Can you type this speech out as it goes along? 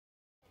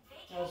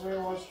ready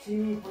to watch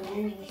TV for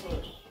games or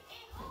something.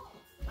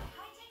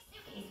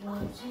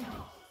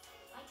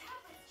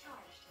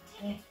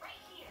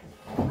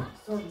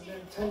 So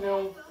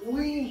Nintendo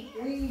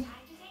Wii.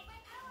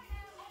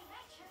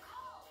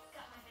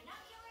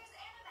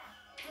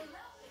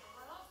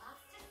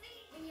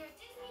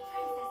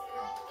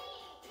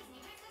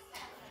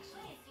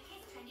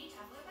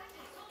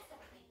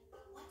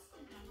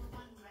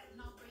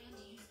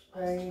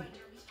 Okay.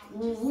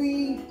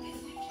 Wii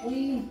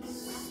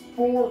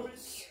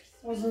Sports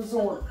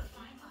Resort.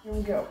 Here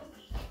we go.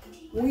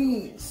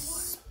 Wii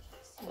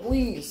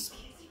Sports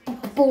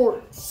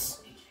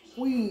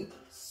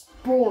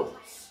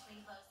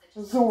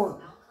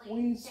Resort.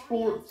 Wii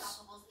Sports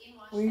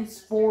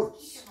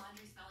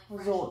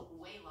Resort.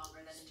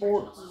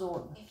 Sports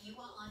Resort. If you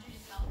want laundry to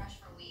smell fresh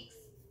for weeks,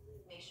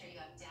 make sure you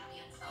have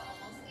Downy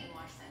Unstoppables in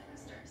wash scent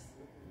boosters.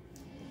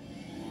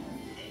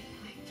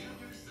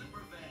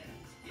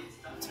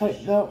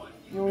 Tighten up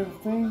your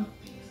thing.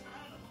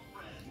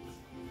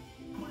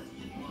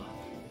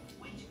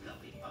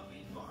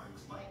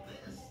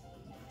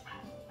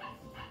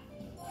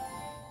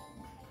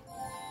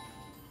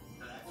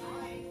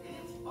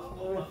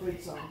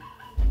 It's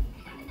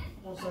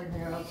looks like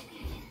guys.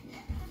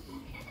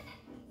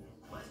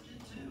 Question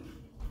 2.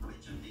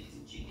 Which of these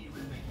genie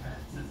ripping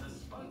pets is a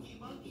spunky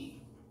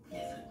monkey? Is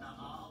it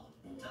Nahal,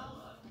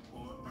 Della,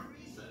 or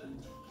Marisa?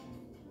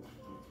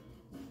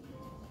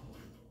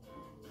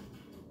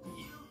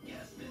 You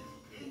guessed it.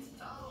 It's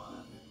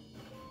Tala.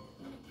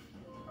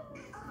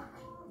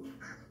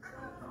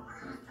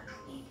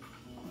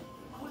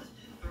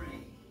 Question 3.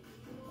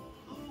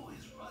 Who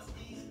is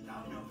Rusty's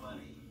Dino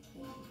Buddy?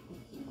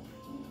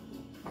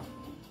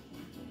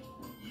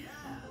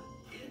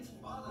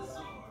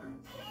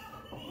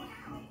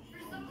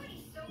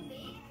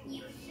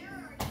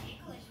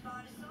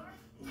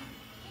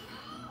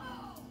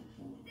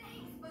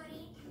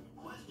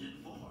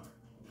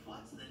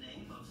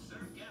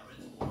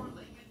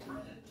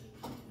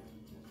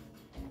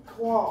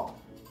 Claude.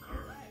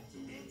 Correct.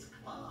 It's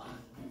Claude.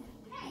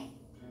 Hey,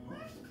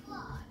 where's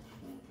Claude?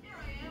 Here I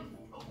am.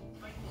 Oh,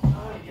 wait.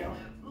 There you go.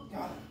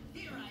 Got it.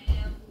 Here I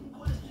am.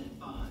 Question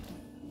 5.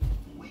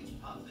 Which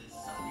pup is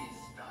Sunny's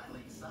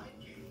styling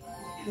sidekick?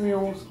 Is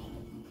Wheels. it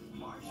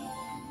Marshall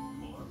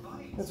or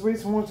Bite? Let's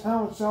waste more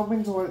time and jump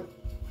into it.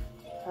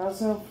 Have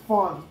some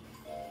fun.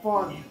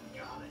 Fun.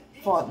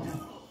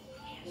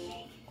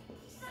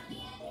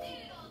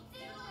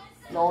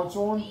 Launch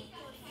on.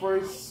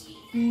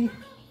 Frisbee.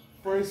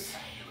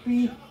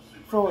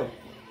 Throw it.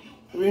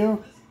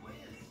 Real.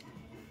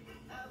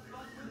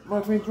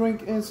 My favorite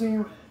drink is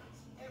in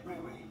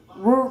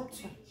root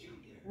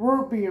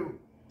beer.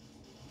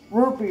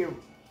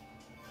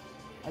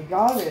 I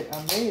got it.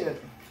 I made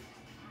it.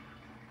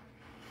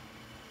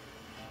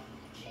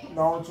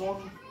 Launch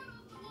on.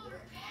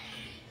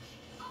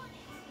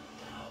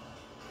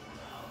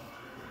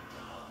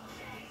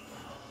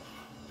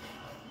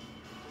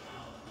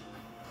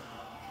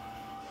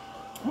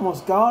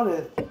 Almost got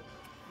it.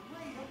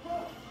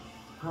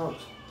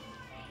 Ouch.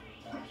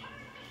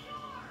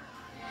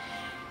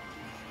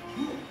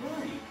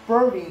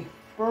 Birdie,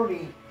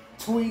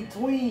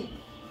 tweet.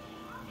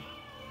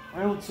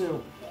 Round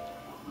 2.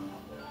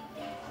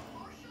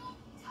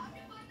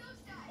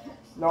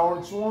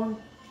 Large one,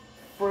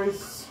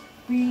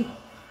 frisbee.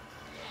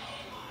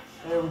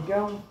 There we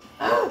go.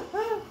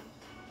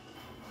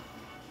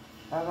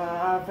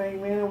 I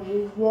think,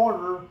 man,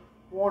 water.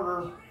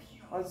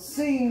 Let's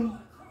see.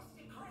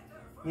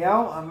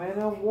 Yeah, I'm in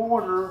a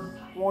water.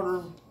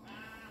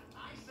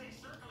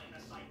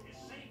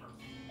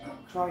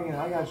 Try again.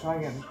 I gotta try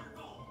again.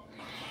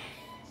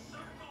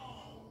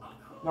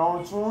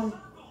 Large one,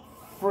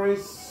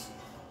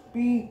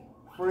 frisbee.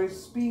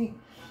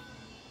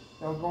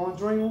 Now go and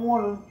drink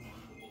water.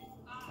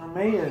 I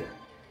made it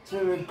to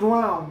the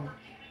ground.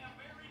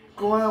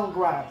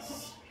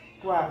 Grass.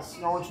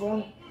 Large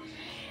one.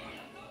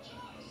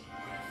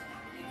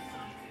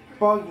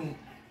 Buggy.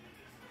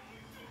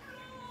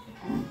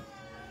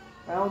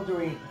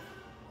 Boundary.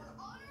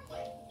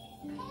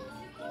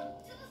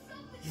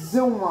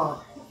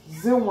 Zuma.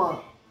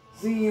 Zuma.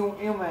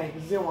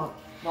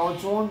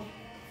 Large one.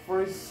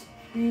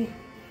 Frisbee.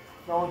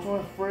 Large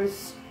one.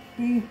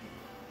 Frisbee.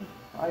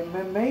 I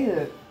made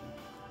it.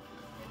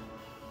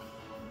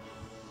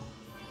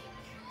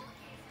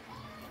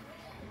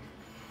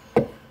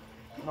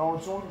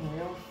 Large one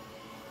here.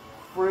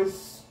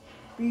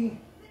 Frisbee.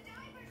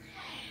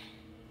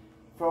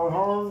 Throw it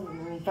hard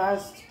and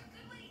fast.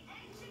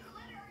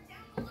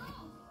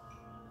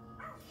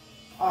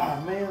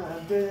 Ah man, I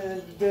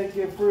didn't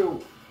get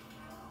through.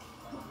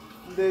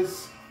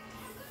 This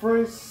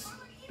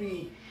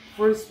frisbee.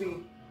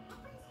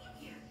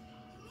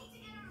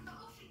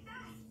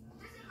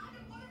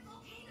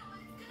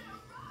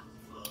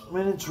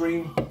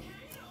 Military.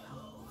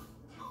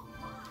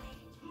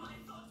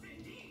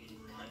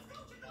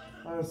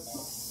 A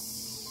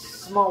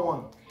small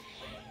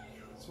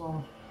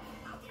one.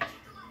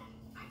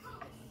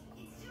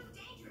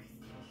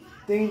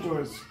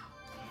 Dangerous.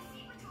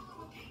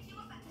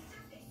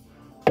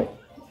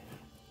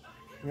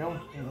 You know,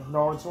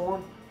 large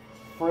one.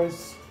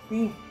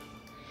 Frisbee.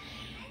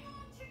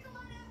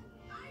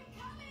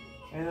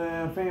 And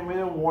then I think I'm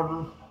in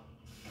water.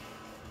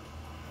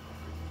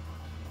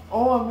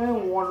 Oh, I'm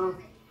in water.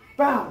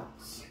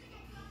 Bounce!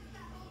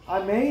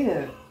 I made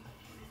it.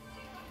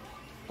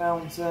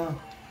 Bounce.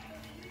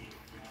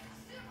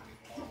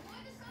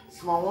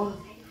 Small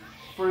one.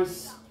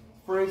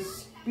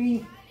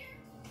 Frisbee.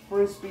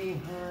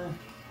 Frisbee.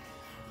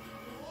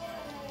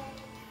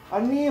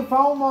 I need a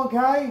foam,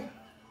 okay?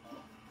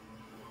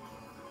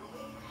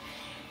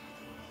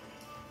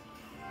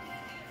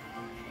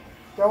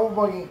 Double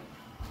buggy.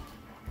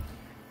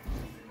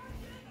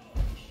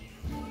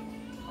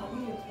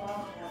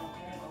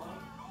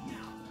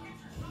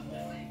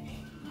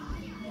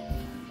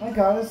 I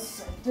got a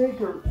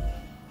sticker.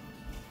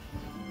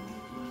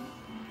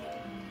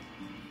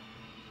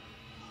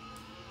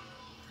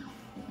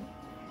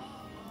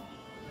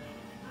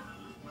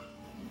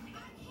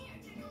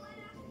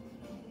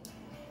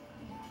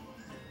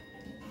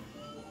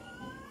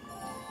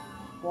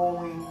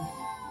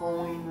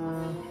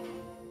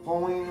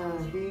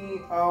 Bowling,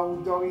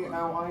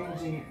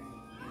 B-O-W-L-I-N-G.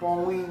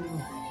 Bowling,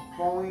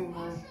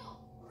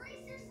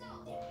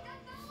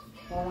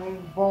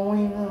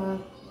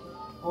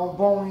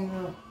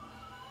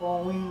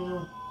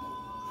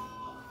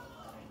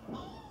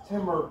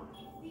 timber.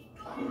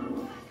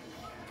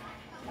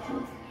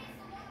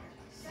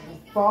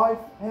 5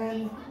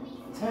 pen,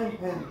 10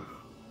 pen.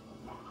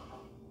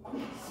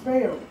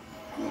 Spare.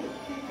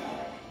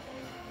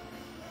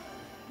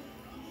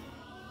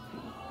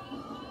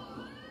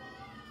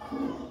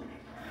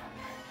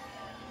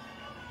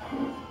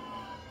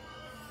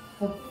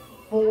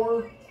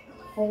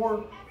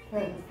 Four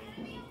pen.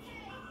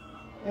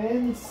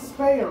 And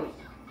spare.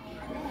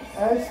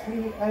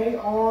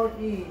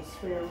 S-P-A-R-E.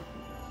 Spare.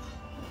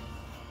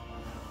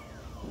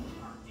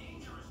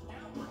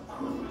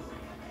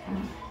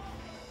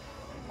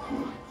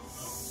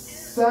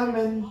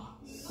 Seven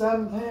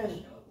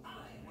pen.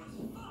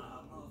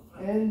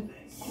 And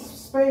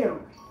spare.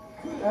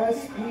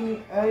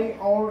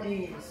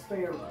 S-P-A-R-E.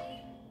 Spare.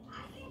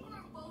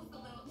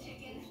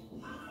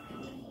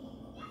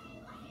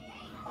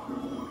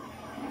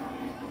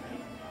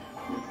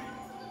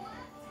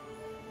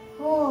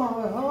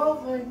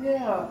 Oh,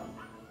 yeah.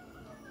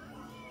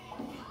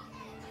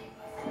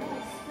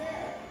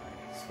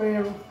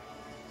 Spare.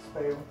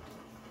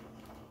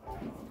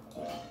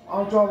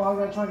 I'll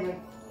gotta try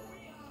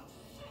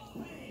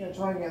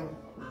again.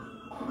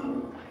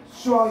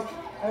 Strike.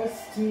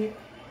 S-T-R-I-K.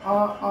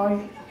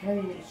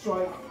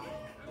 Strike.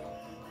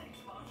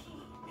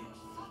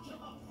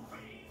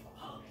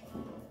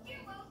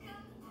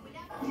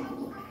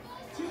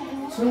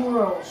 2 in a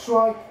row.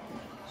 Strike.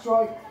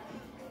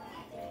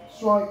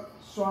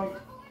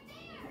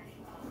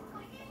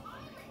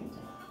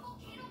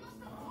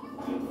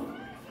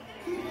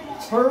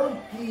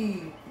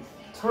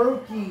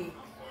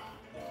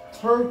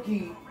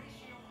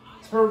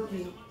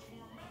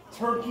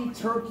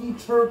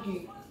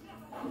 Turkey.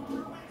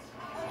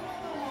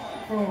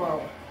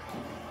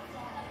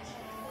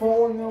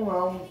 4 in a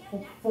row.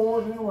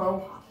 4 in a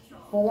row.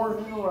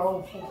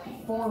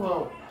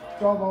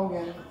 Draw ball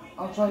again.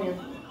 I'll try again.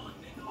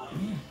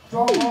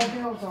 Draw ball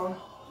again, I'm sorry.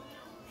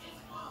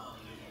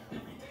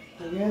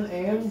 Again,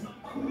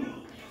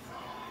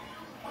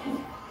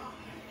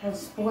 and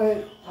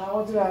split.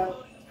 How did that?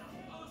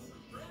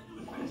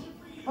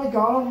 I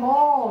got them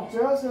all,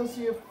 just as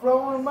you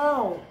throw them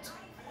out.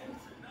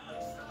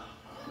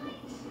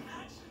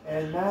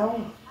 And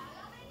now,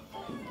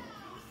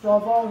 draw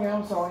ball again,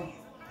 I'm sorry.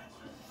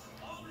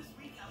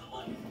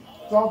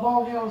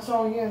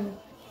 Again.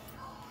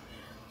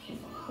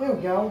 There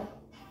we go.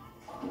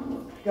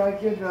 Gotta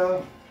get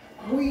the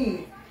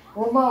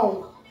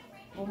remote.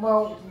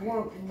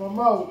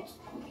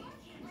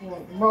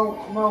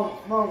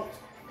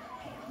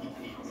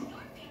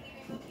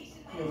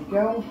 There we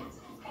go.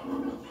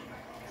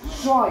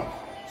 Strike.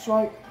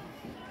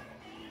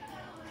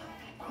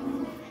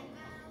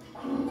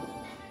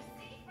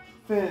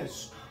 Finish.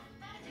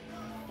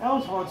 That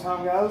was a hard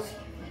time, guys.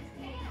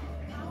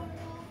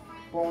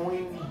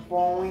 Bowling.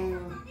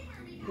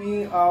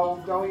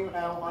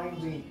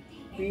 B-O-W-L-I-N-G.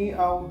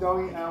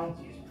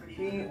 B-O-W-L-I-N-G.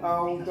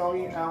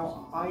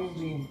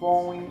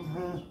 Bowling.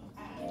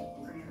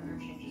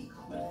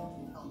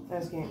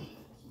 Next game.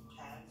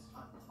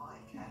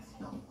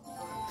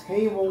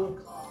 Table.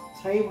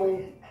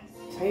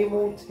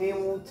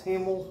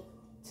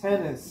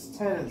 Tennis.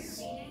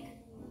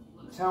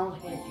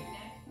 Challenge me.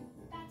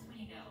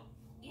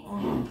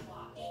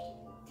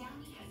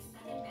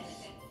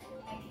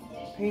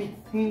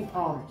 Ping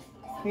pong.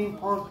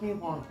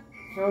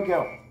 Here we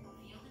go.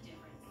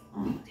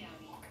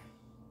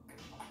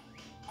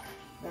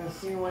 Now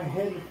see when I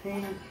hit the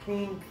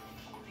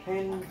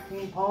ping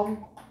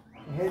pong,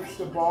 it hits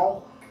the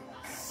ball,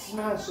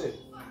 smash it.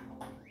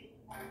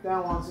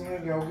 Down one, so here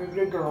we go.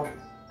 Good girl.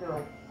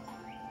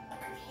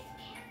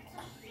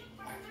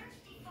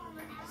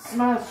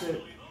 Smash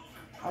it.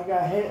 I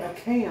got hit a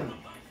can.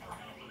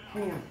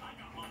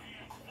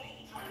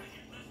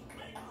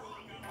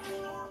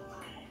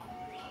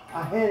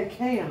 I hit a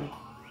can.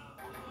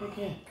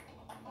 Okay.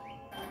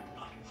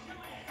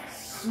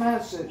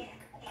 Smash it.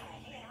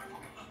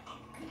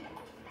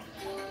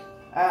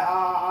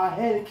 I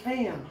hit a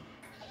can.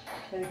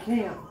 Hit a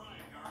can.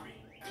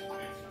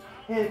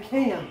 Hit a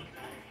can.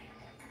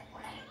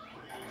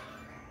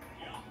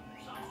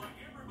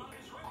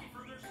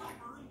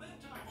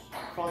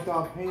 Fucked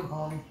up ping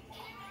pong.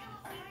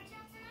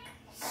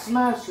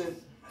 Smash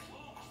it.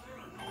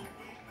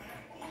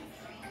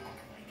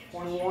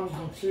 21,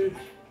 22,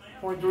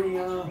 23,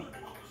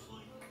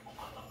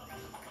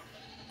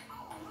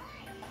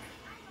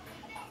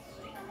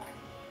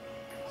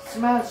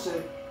 smash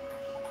it.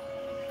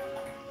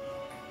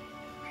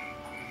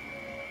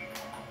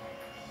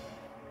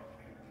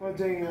 We're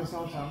doing this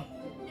all the time.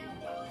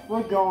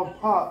 We're going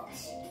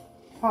pops.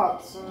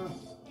 Pops.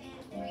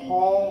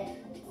 Paw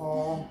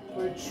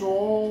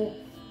Patrol.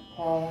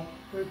 Paw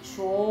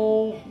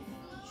Patrol.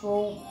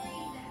 Paw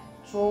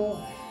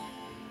Patrol.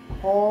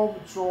 Paw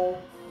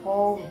Patrol.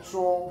 Paw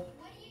Patrol.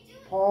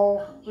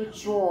 Paw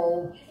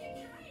Patrol.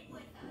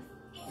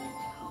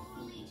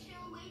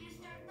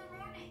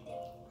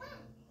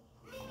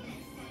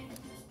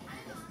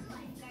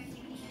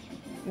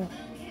 Yeah.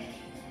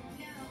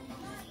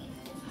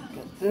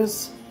 Get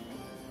this.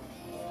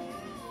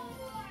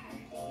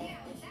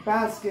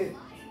 Basketball.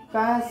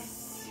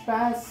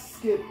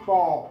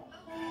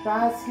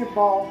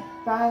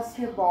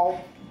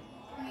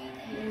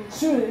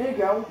 Shoot it, there you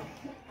go.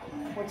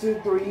 1,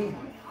 2, 3,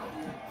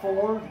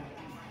 4,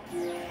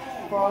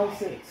 5,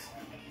 6,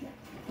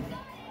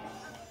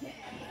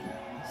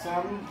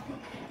 7.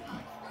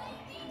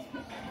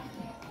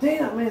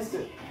 Damn, I missed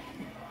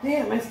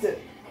it.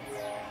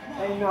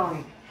 8,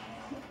 9.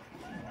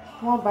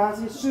 Come on,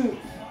 basket, shoot.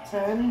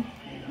 10,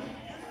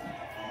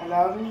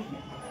 11,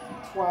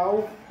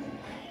 12.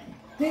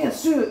 Damn,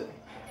 shoot.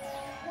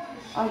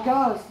 I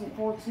got us to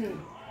 14.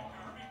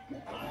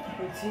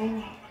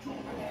 15,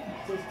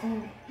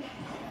 16,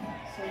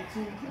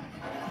 17,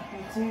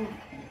 18.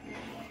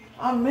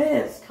 I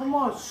missed. Come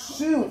on,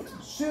 shoot.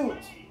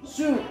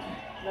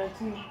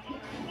 19,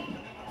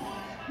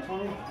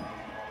 20.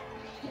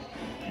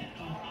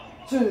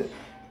 Shoot.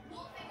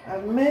 I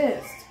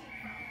missed.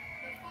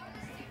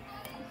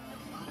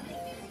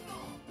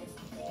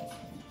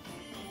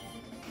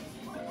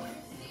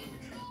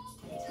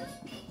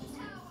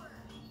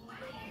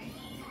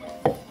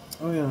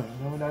 Oh yeah,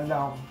 no, that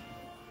down.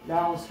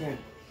 That was good.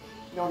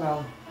 No, that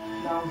was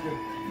good.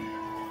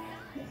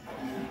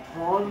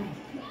 1,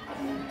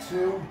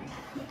 2,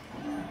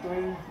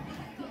 3.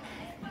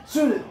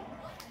 Shoot it.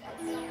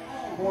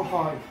 4,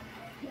 5.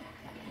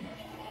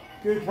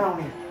 Good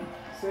counting.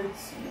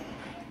 6.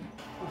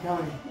 Good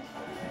counting.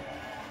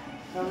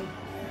 7,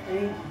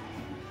 8,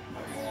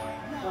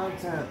 9,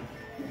 10.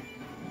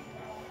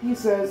 He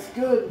says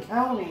good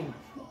counting.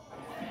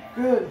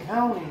 Good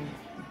counting.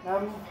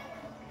 11.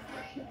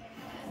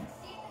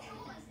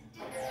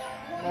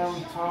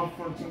 12,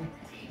 14,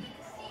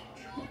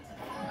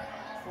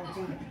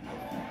 15,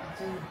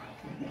 16,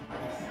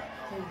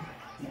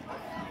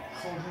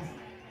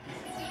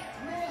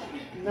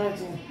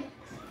 19,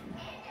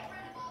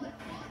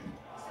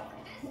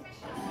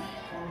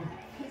 20.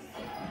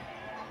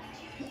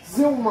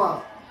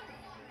 Zuma!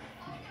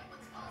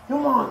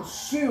 Come on,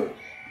 shoot!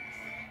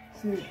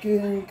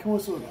 Get any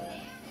closer.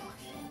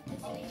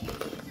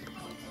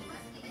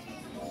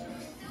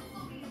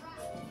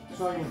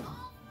 Try again.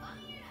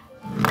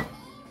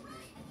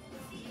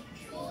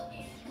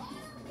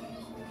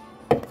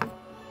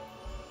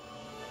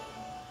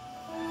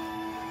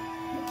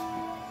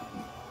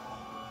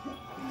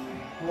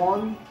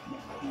 One,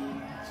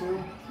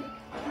 2,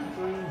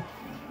 3,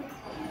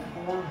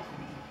 4,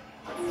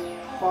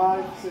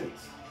 5,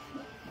 6.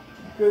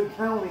 Good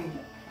counting.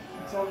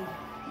 7,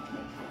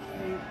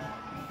 8,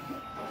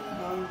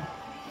 9,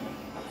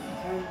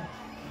 10,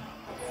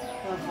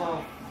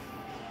 12.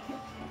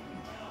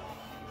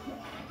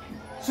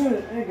 Shoot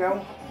it. There you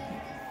go.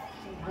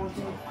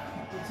 14,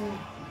 15.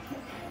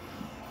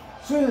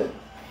 Shoot it.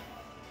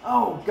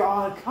 Oh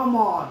God! Come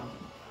on.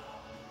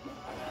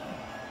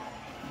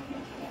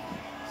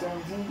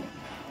 17.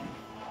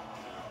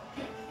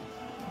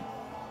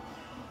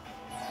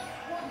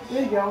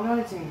 There you go,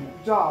 19.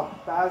 Good job.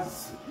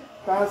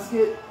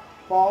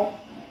 Basketball.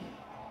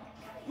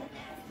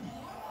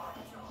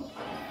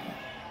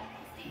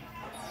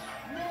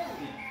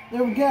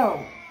 There we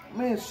go.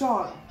 Man,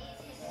 shot.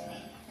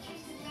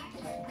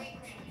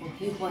 We'll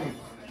keep playing.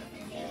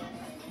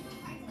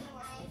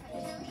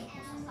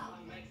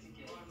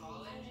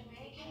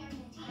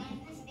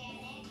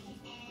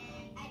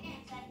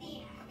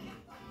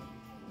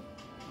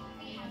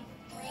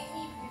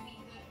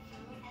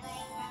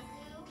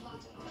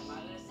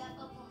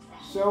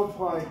 Shell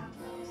play.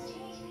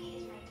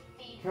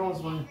 Come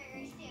on, man.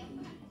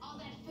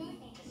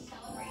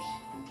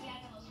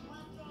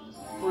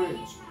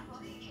 Bridge.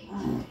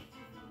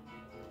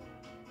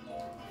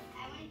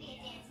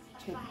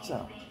 Check this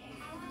out.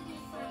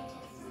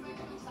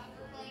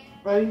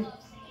 Ready?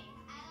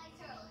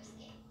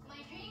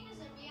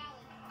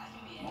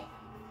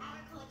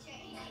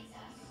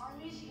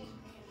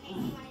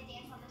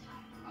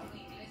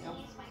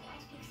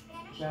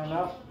 Stand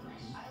up.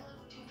 I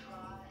love to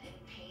draw and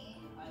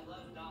paint. I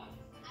love dogs.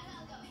 I'm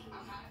not going.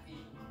 I'm happy.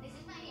 This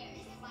is my year.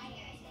 This is my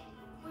year, I said.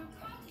 We're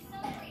proud to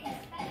celebrate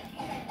Hispanic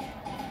Heritage.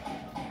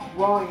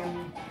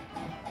 Ryan.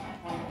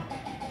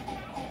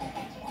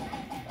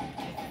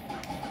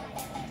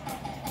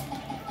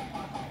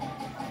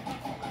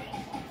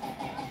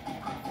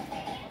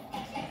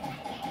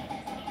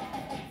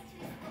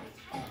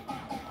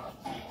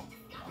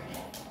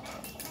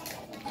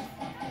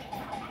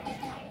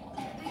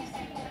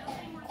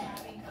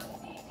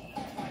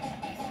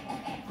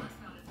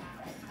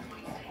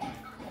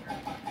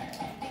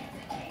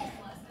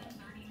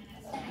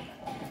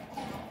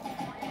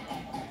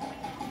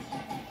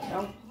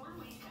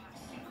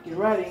 Get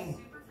ready.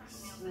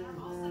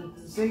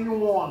 Single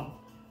one.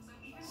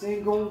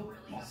 Single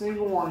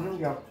one. Here we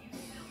go.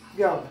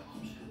 Go.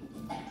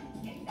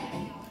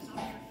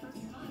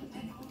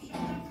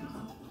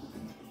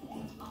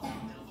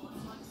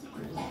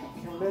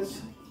 Come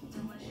this.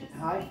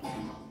 Hi.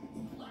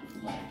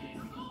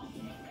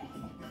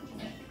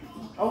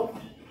 Oh.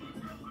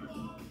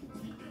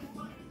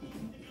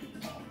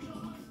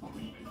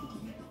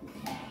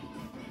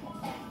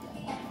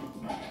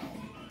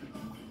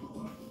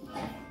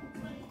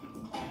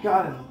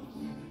 Got him.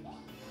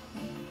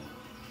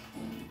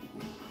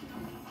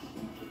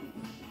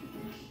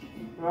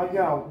 Here I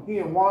go.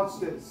 Here, watch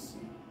this.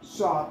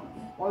 Shot.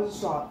 Watch the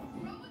shot.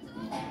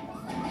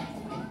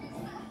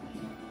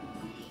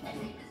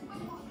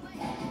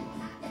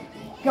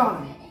 Got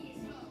him.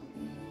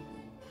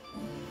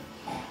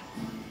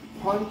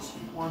 Punch.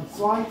 One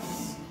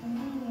slice.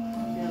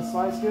 Yeah,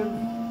 slice good.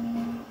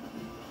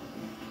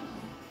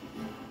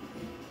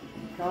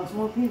 Counts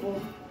more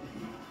people.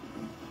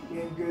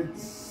 Getting good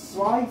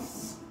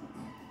slice.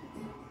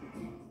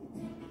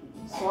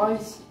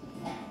 Slice.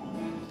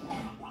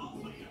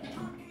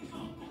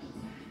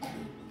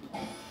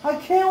 I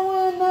can't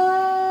win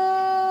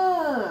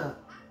that!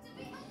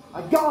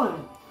 I got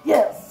him!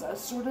 Yes, I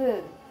sure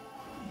did.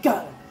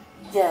 Got him.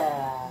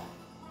 Yeah.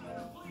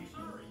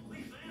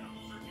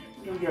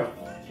 Here we go.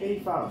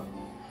 85.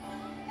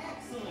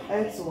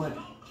 Excellent.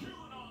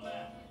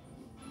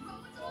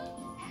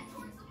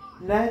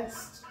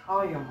 Next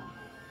item.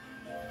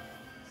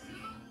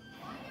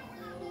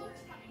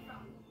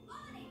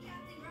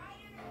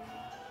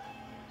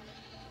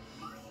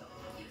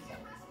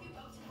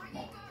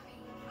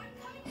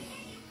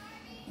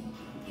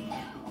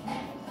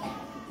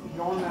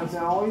 Going as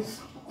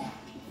always.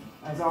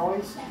 As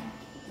always.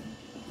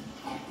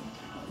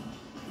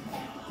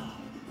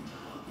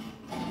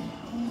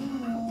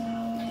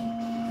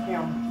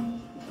 Him.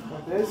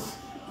 With this.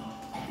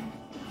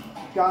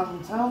 Got him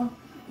in town.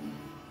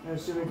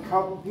 There's a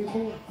couple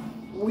people.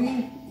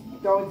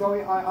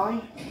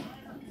 I.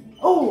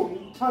 Oh,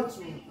 you touched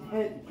me.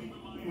 Hit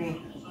me.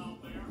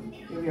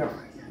 Here we go.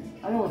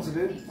 I know what to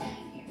do.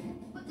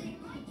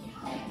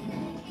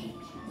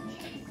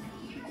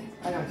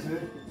 I know what to do.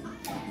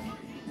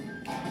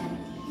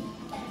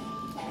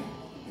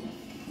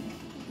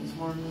 This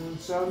one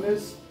showed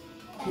this.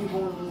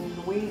 People in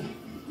the Wii.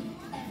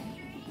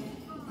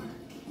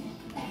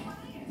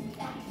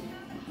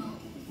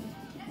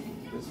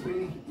 This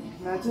Wii.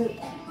 Connect it.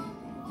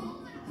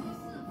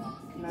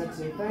 Connect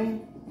the thing.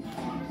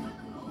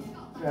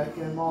 Back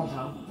in all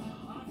time.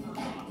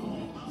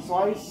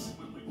 Slice.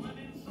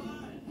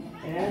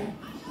 And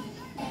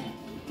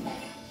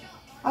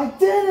I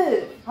did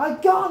it! I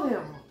got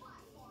him!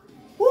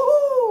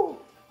 Woohoo!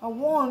 I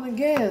won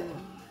again.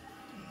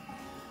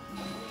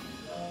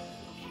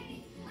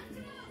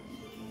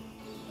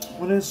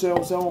 When this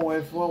show's over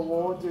with,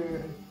 we'll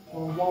do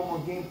one more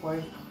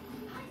gameplay.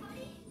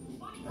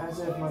 As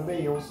if my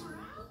videos.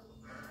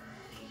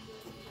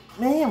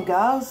 Damn,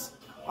 guys.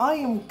 I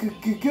am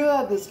good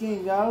at this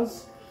game,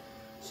 guys.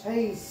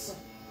 Chase.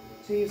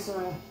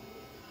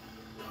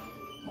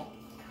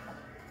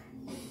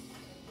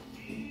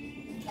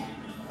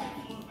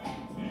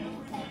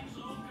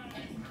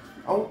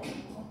 Oh.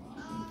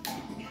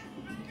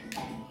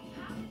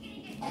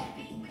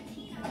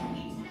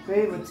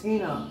 Babe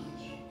Tina.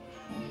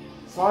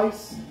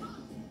 Slice.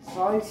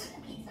 Slice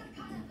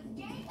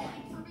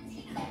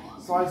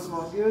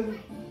smells good.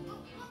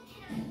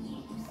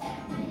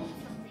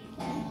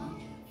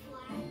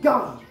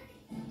 Got him.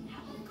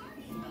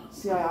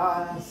 See,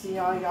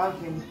 I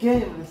can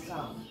get him this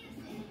time.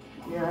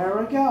 Yeah, here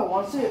we go.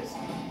 Watch this.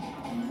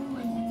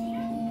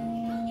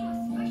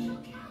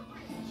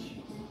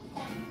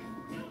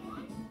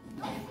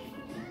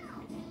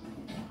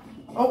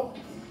 Oh.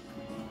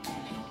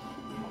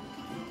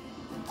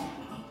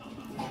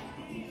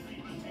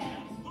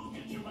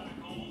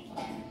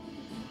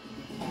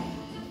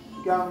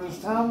 Got him this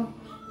time.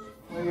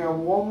 We got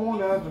one more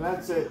left, and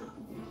that's it.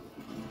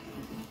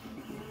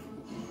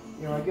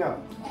 Here I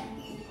go.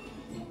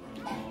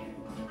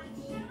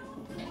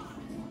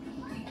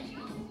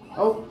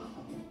 Oh.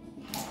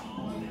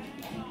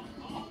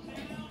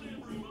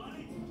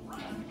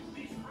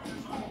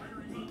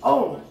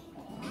 Oh.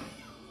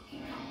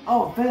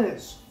 Oh,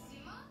 finish.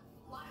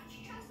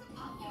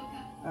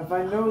 If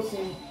I know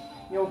some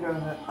yoga in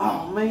it.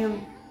 Oh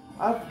man,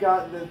 I've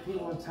got the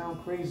people in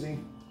town crazy.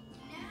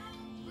 Now,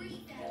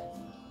 breathe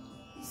down.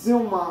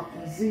 Zilma,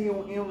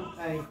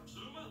 Z-O-M-A.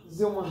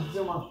 Zilma. We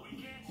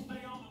can't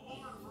stay on the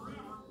water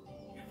forever.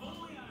 If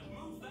only I'd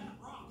moved that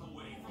rock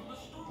away from the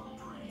storm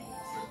drain. So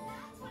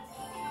that's what's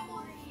keeping the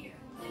water here.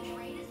 The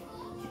drain is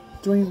full.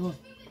 Drain.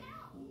 Move it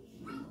out.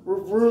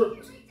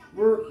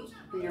 We're here.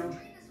 Drain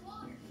this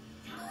water.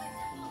 Tell her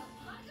that we'll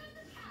hug on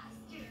the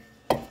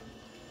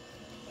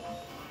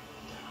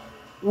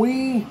pasture.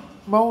 We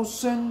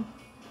motion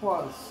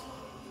plus.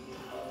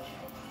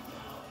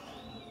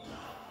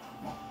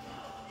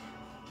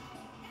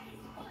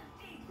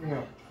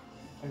 Yeah,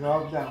 I go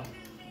up down.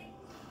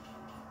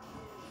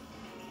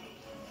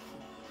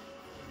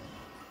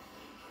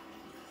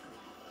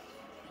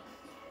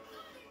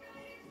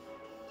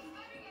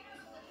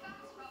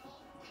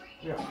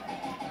 Yeah.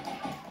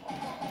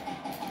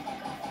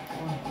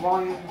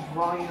 Ryan.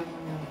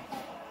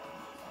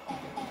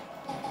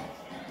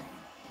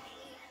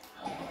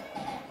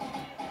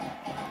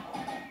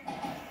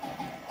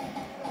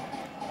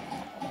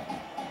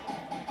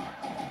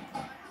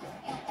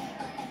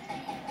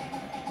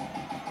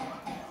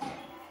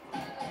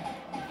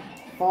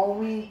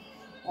 Follow me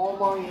on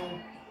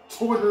my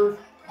Twitter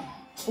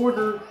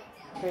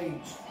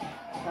page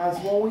as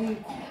Wally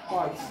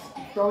Weiss.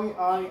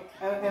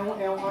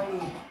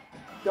 W-I-L-L-I-E.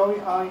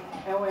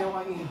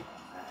 W-I-L-L-I-E.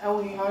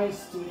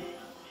 L-E-I-S-T.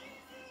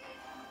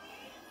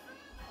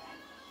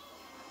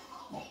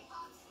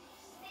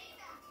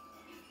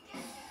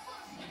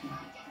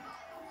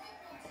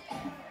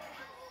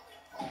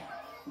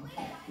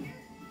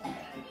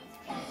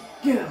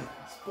 Get him!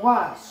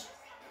 Splash!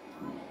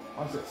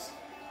 Watch this.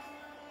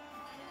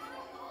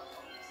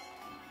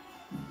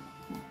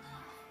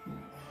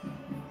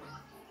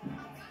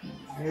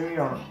 Here we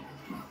are.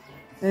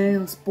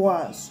 And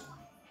splash.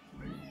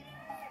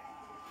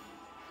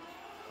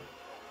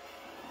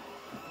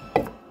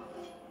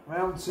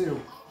 Round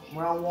 2.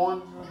 Round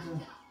 1.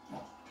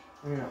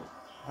 Yeah.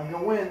 I'm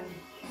gonna win.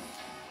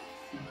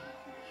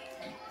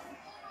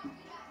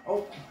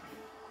 Oh.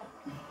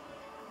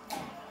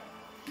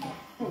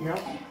 There we go.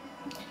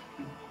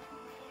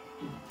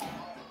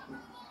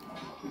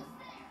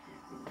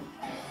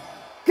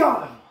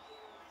 Got him!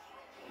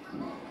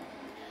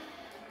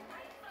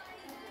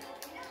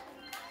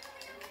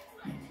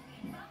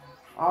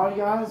 Alright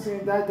guys,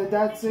 and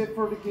that's it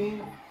for the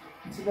game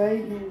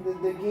today.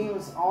 The game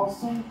is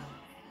awesome.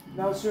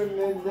 Now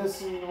certainly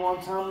this is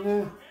one time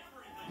new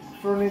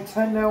for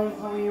Nintendo.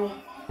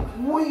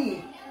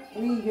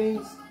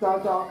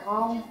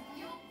 WiiGames.com,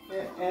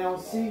 and I'll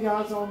see you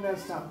guys on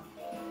next time.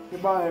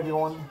 Goodbye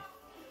everyone.